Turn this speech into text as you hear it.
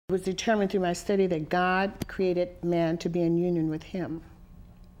It was determined through my study that God created man to be in union with him.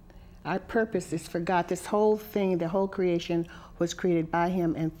 Our purpose is for God. This whole thing, the whole creation was created by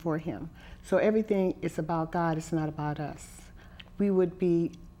him and for him. So everything is about God, it's not about us. We would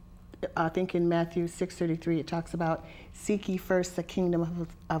be, I think in Matthew 6:33, it talks about, seek ye first the kingdom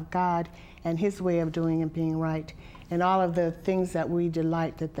of God and his way of doing and being right. And all of the things that we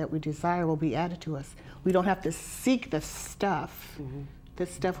delight, that we desire will be added to us. We don't have to seek the stuff. Mm-hmm. The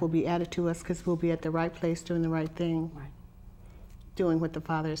stuff will be added to us because we'll be at the right place doing the right thing, right, doing what the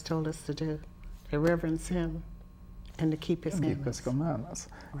Father has told us to do, to reverence him and to keep his commandments. Keep his commandments.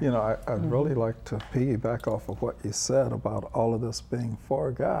 Right. You know, I'd really like to piggyback off of what you said about all of this being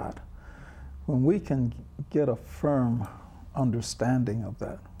for God. When we can get a firm understanding of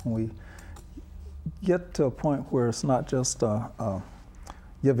that, when we get to a point where it's not just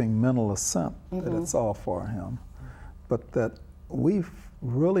giving mental assent that it's all for him, but that we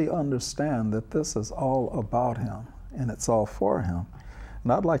really understand that this is all about him and it's all for him.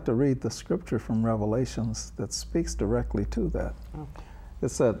 And I'd like to read the scripture from Revelations that speaks directly to that. Okay. It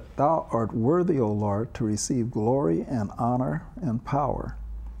said, "Thou art worthy, O Lord, to receive glory and honor and power,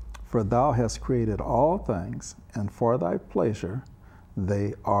 for thou hast created all things, and for thy pleasure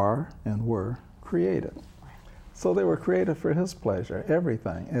they are and were created." So they were created for his pleasure,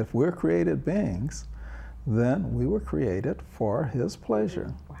 everything. If we're created beings, then we were created for his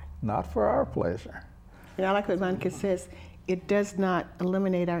pleasure, not for our pleasure. And I like what Monica says, it does not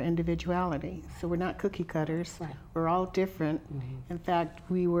eliminate our individuality. So we're not cookie cutters, right, we're all different. Mm-hmm. In fact,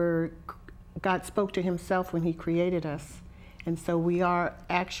 God spoke to himself when he created us. And so we are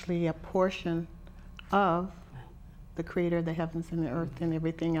actually a portion of the creator of the heavens and the earth and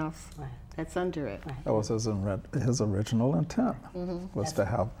everything else that's under it. That was his original intent, was to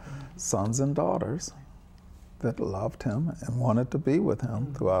have sons and daughters that loved him and wanted to be with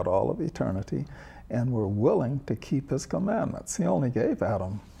him throughout all of eternity and were willing to keep his commandments. He only gave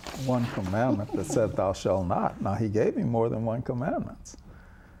Adam one commandment that said, "Thou shalt not." Now, he gave him more than one commandment,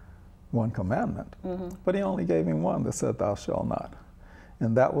 but he only gave him one that said, "Thou shalt not."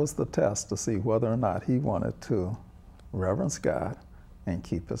 And that was the test to see whether or not he wanted to reverence God and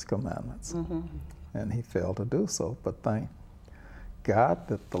keep his commandments. And he failed to do so, but thank God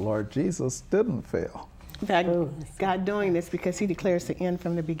that the Lord Jesus didn't fail. In fact, God doing this because he declares the end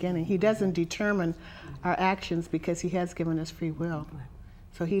from the beginning. He doesn't determine our actions because he has given us free will.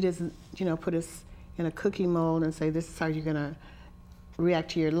 So he doesn't, put us in a cookie mold and say, this is how you're going to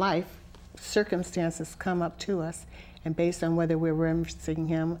react to your life. Circumstances come up to us, and based on whether we're reverencing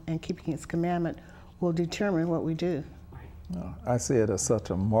him and keeping his commandment will determine what we do. No, I see it as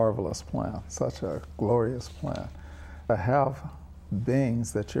such a marvelous plan, such a glorious plan. To have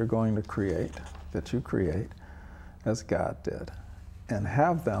beings that you're going to create, that you create, as God did, and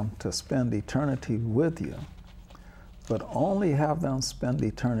have them to spend eternity with you, but only have them spend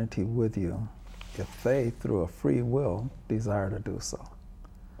eternity with you if they, through a free will, desire to do so.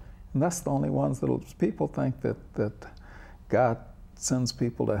 And that's the only ones that people think that God sends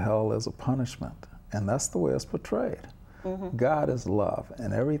people to hell as a punishment, and that's the way it's portrayed. God is love,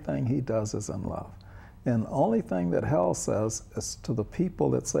 and everything he does is in love. And the only thing that hell says is to the people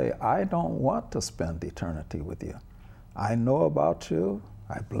that say, I don't want to spend eternity with you. I know about you,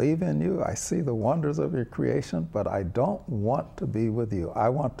 I believe in you, I see the wonders of your creation, but I don't want to be with you. I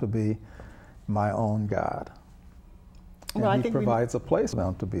want to be my own God. And well, he provides a place for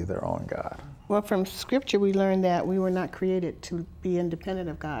them to be their own God. Well, from Scripture we learn that we were not created to be independent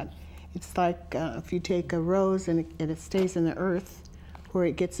of God. It's like if you take a rose and it stays in the earth where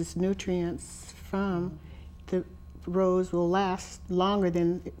it gets its nutrients from, the rose will last longer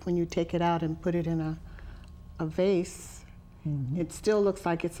than when you take it out and put it in a vase. It still looks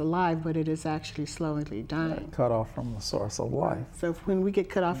like it's alive, but it is actually slowly dying. Cut off from the source of life. So when we get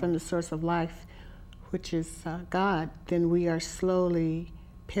cut off from the source of life, which is God, then we are slowly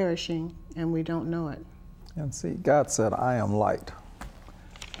perishing and we don't know it. And see, God said, I am light.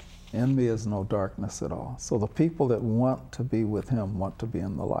 In me is no darkness at all. So the people that want to be with him want to be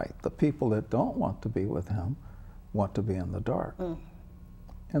in the light. The people that don't want to be with him want to be in the dark.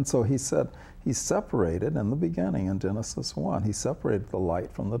 And so he said, he separated in the beginning in Genesis 1, he separated the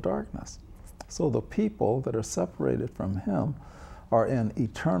light from the darkness. So the people that are separated from him are in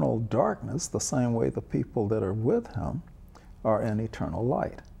eternal darkness, the same way the people that are with him are in eternal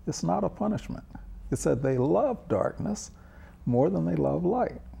light. It's not a punishment. It said they love darkness more than they love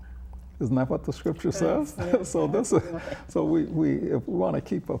light. Isn't that what the scripture says? Yes. So this is, so we if we want to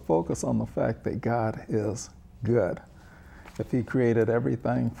keep a focus on the fact that God is good. If he created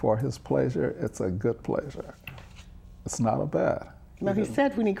everything for his pleasure, it's a good pleasure. It's not a bad. But he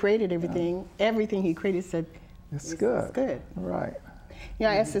said when he created everything, everything he created said, it's good. It's good. Right.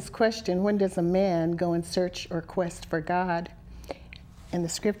 I asked this question, when does a man go in search or quest for God? And the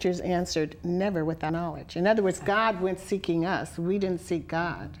scriptures answered, never without knowledge. In other words, God went seeking us. We didn't seek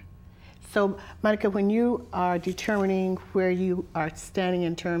God. So, Monica, when you are determining where you are standing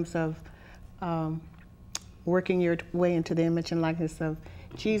in terms of working your way into the image and likeness of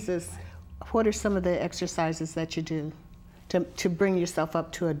Jesus, what are some of the exercises that you do to bring yourself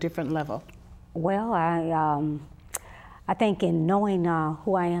up to a different level? Well, I think in knowing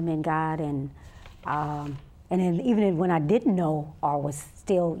who I am in God, and then even when I didn't know or was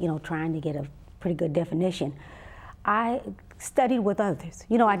still, trying to get a pretty good definition, I studied with others.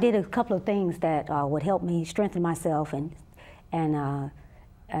 I did a couple of things that would help me strengthen myself and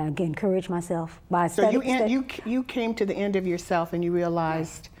encourage myself by studying. So you came to the end of yourself and you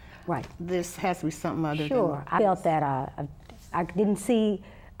realized, right, this has to be something other than. Sure, I felt that I didn't see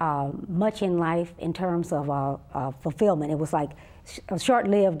much in life in terms of fulfillment. It was like a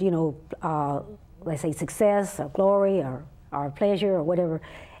short-lived, let's say success or glory or pleasure or whatever.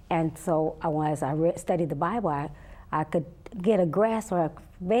 And so as I studied the Bible, I could get a grasp or a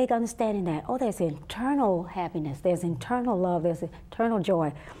vague understanding that, there's internal happiness, there's internal love, there's internal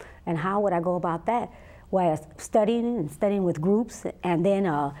joy. And how would I go about that? Well, studying with groups, and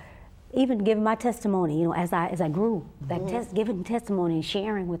then even giving my testimony, as I grew, that giving testimony and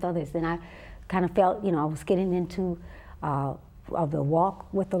sharing with others. Then I kind of felt, I was getting into of the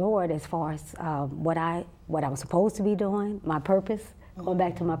walk with the Lord as far as what I was supposed to be doing, my purpose, going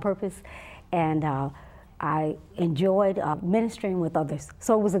back to my purpose, and I enjoyed ministering with others.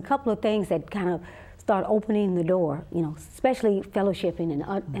 So it was a couple of things that kind of started opening the door, especially fellowshipping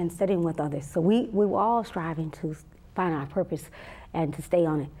and studying with others. So we were all striving to find our purpose and to stay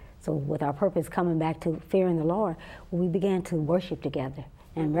on it. So with our purpose coming back to fearing the Lord, we began to worship together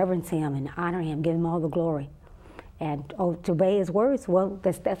and reverence Him and honor Him, give Him all the glory. And to obey His words, well,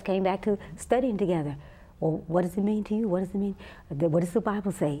 that came back to studying together. Well, what does it mean to you? What does it mean? What does the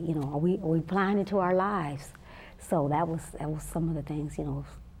Bible say? Are we applying it to our lives? So that was some of the things,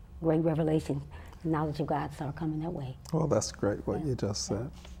 great revelation, knowledge of God started coming that way. Well, that's great what you just said.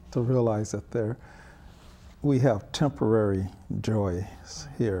 To realize that we have temporary joys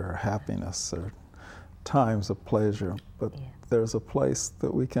here, or happiness, or times of pleasure, but there's a place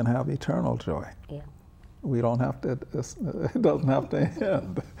that we can have eternal joy. Yeah. We don't have to. It doesn't have to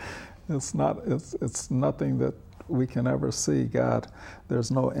end. It's nothing that we can ever see. God,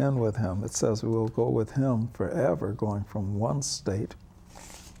 there's no end with Him. It says we'll go with Him forever, going from one state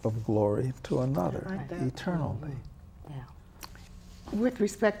of glory to another, eternally. Yeah. With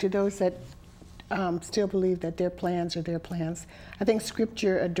respect to those that still believe that their plans are their plans, I think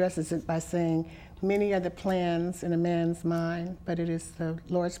Scripture addresses it by saying, many are the plans in a man's mind, but it is the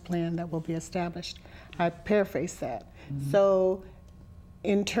Lord's plan that will be established. I paraphrase that. Mm-hmm. So,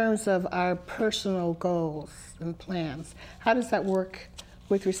 in terms of our personal goals and plans, how does that work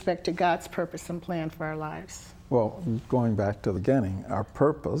with respect to God's purpose and plan for our lives? Well, going back to the beginning, our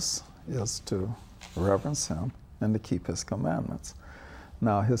purpose is to reverence Him and to keep His commandments.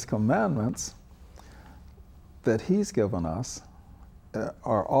 Now, His commandments that He's given us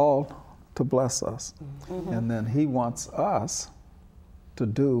are all to bless us. Mm-hmm. And then He wants us to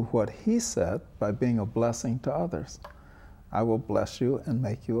do what He said by being a blessing to others. I will bless you and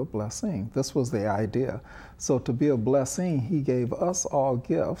make you a blessing. This was the idea. So to be a blessing, He gave us all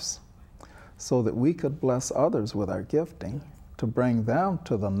gifts so that we could bless others with our gifting, to bring them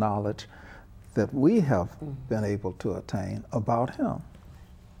to the knowledge that we have been able to attain about Him.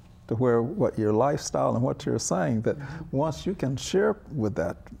 To where what your lifestyle and what you're saying, that once you can share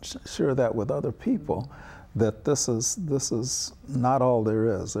that with other people, that this is not all there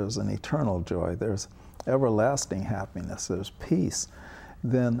is. There's an eternal joy. There's everlasting happiness, there's peace,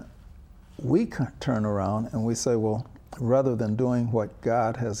 then we can turn around and we say, well, rather than doing what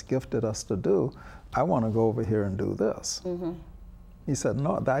God has gifted us to do, I want to go over here and do this. Mm-hmm. He said,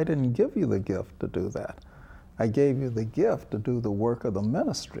 no, I didn't give you the gift to do that. I gave you the gift to do the work of the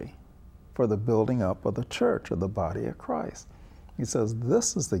ministry for the building up of the church, or the body of Christ. He says,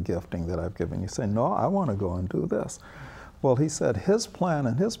 this is the gifting that I've given you. You say, no, I want to go and do this. Well, He said His plan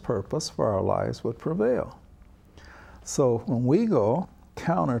and His purpose for our lives would prevail. So when we go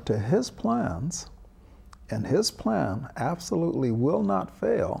counter to His plans, and His plan absolutely will not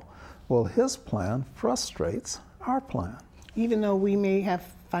fail, well, His plan frustrates our plan. Even though we may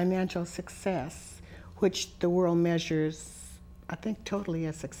have financial success, which the world measures, I think, totally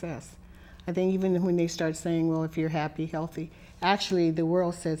as success. I think even when they start saying, well, if you're happy, healthy, actually the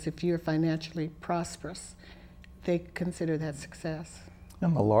world says if you're financially prosperous, they consider that success.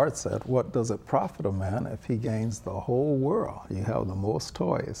 And the Lord said, what does it profit a man if he gains the whole world? You have the most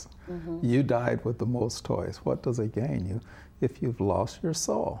toys. You died with the most toys. What does it gain you if you've lost your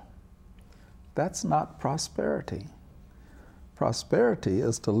soul? That's not prosperity. Prosperity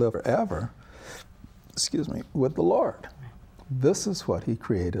is to live forever, with the Lord. This is what he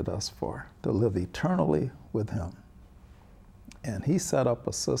created us for, to live eternally with him. And he set up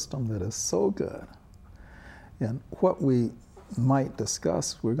a system that is so good. And what we might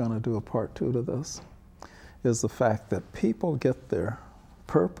discuss, we're going to do a part 2 to this, is the fact that people get their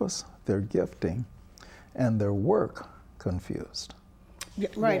purpose, their gifting, and their work confused. Yeah,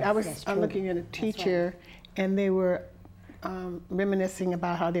 right. Yes, I'm looking at a teacher, and they were reminiscing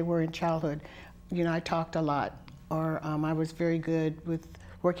about how they were in childhood. You know, I talked a lot, or I was very good with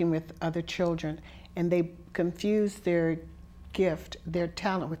working with other children, and they confused their gift, their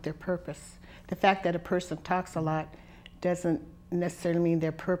talent, with their purpose. The fact that a person talks a lot doesn't necessarily mean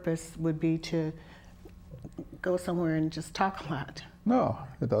their purpose would be to go somewhere and just talk a lot. No,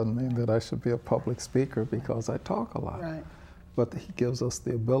 it doesn't mean that I should be a public speaker because I talk a lot. Right. But he gives us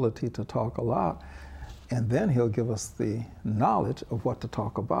the ability to talk a lot, and then he'll give us the knowledge of what to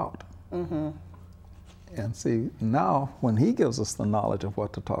talk about. And see, now when he gives us the knowledge of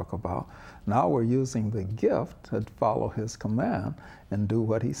what to talk about, now we're using the gift to follow his command and do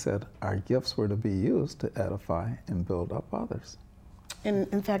what he said our gifts were to be used to edify and build up others. And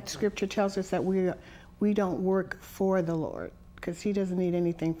in fact, Scripture tells us that we don't work for the Lord, because he doesn't need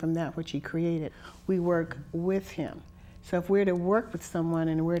anything from that which he created. We work with him. So if we're to work with someone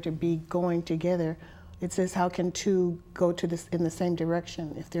and we're to be going together, it says how can two go to this in the same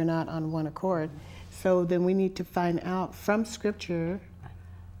direction if they're not on one accord? So then we need to find out from Scripture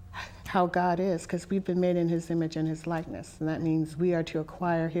how God is, because we've been made in his image and his likeness. And that means we are to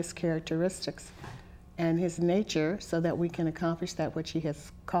acquire his characteristics and his nature so that we can accomplish that which he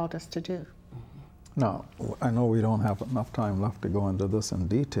has called us to do. Now, I know we don't have enough time left to go into this in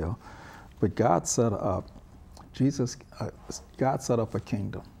detail, but God set up, God set up a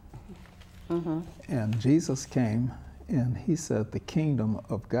kingdom. And Jesus came and he said, the kingdom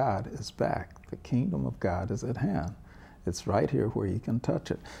of God is back. The kingdom of God is at hand. It's right here where you can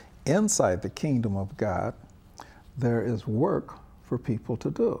touch it. Inside the kingdom of God, there is work for people to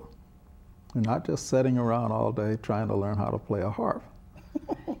do. You're not just sitting around all day trying to learn how to play a harp.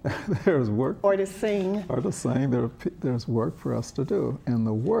 There's work. Or to sing. Or to sing. There's work for us to do. And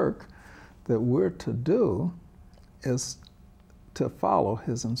the work that we're to do is to follow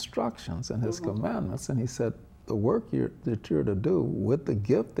his instructions and his commandments. And he said, the work that you're to do with the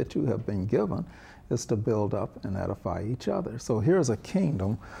gift that you have been given is to build up and edify each other. So here's a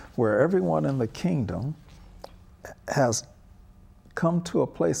kingdom where everyone in the kingdom has come to a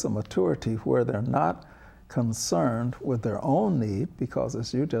place of maturity where they're not concerned with their own need, because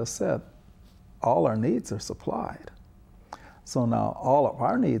as you just said, all our needs are supplied. So now all of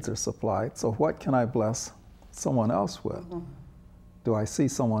our needs are supplied, so what can I bless someone else with? Do I see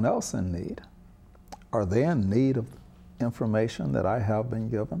someone else in need? Are they in need of information that I have been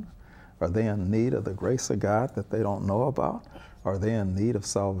given? Are they in need of the grace of God that they don't know about? Are they in need of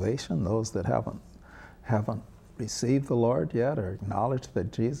salvation, those that haven't received the Lord yet or acknowledged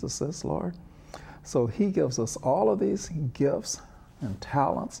that Jesus is Lord? So he gives us all of these gifts and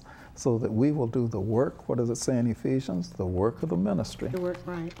talents so that we will do the work, what does it say in Ephesians? The work of the ministry. The work,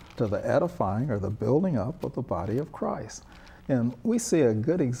 right. To the edifying or the building up of the body of Christ. And we see a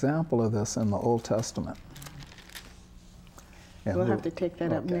good example of this in the Old Testament. And we'll have to take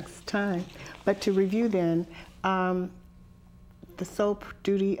that up next time. But to review then, the sole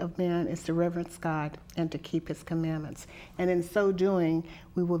duty of man is to reverence God and to keep his commandments. And in so doing,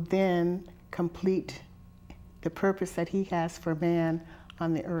 we will then complete the purpose that he has for man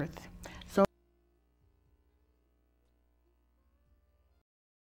on the earth.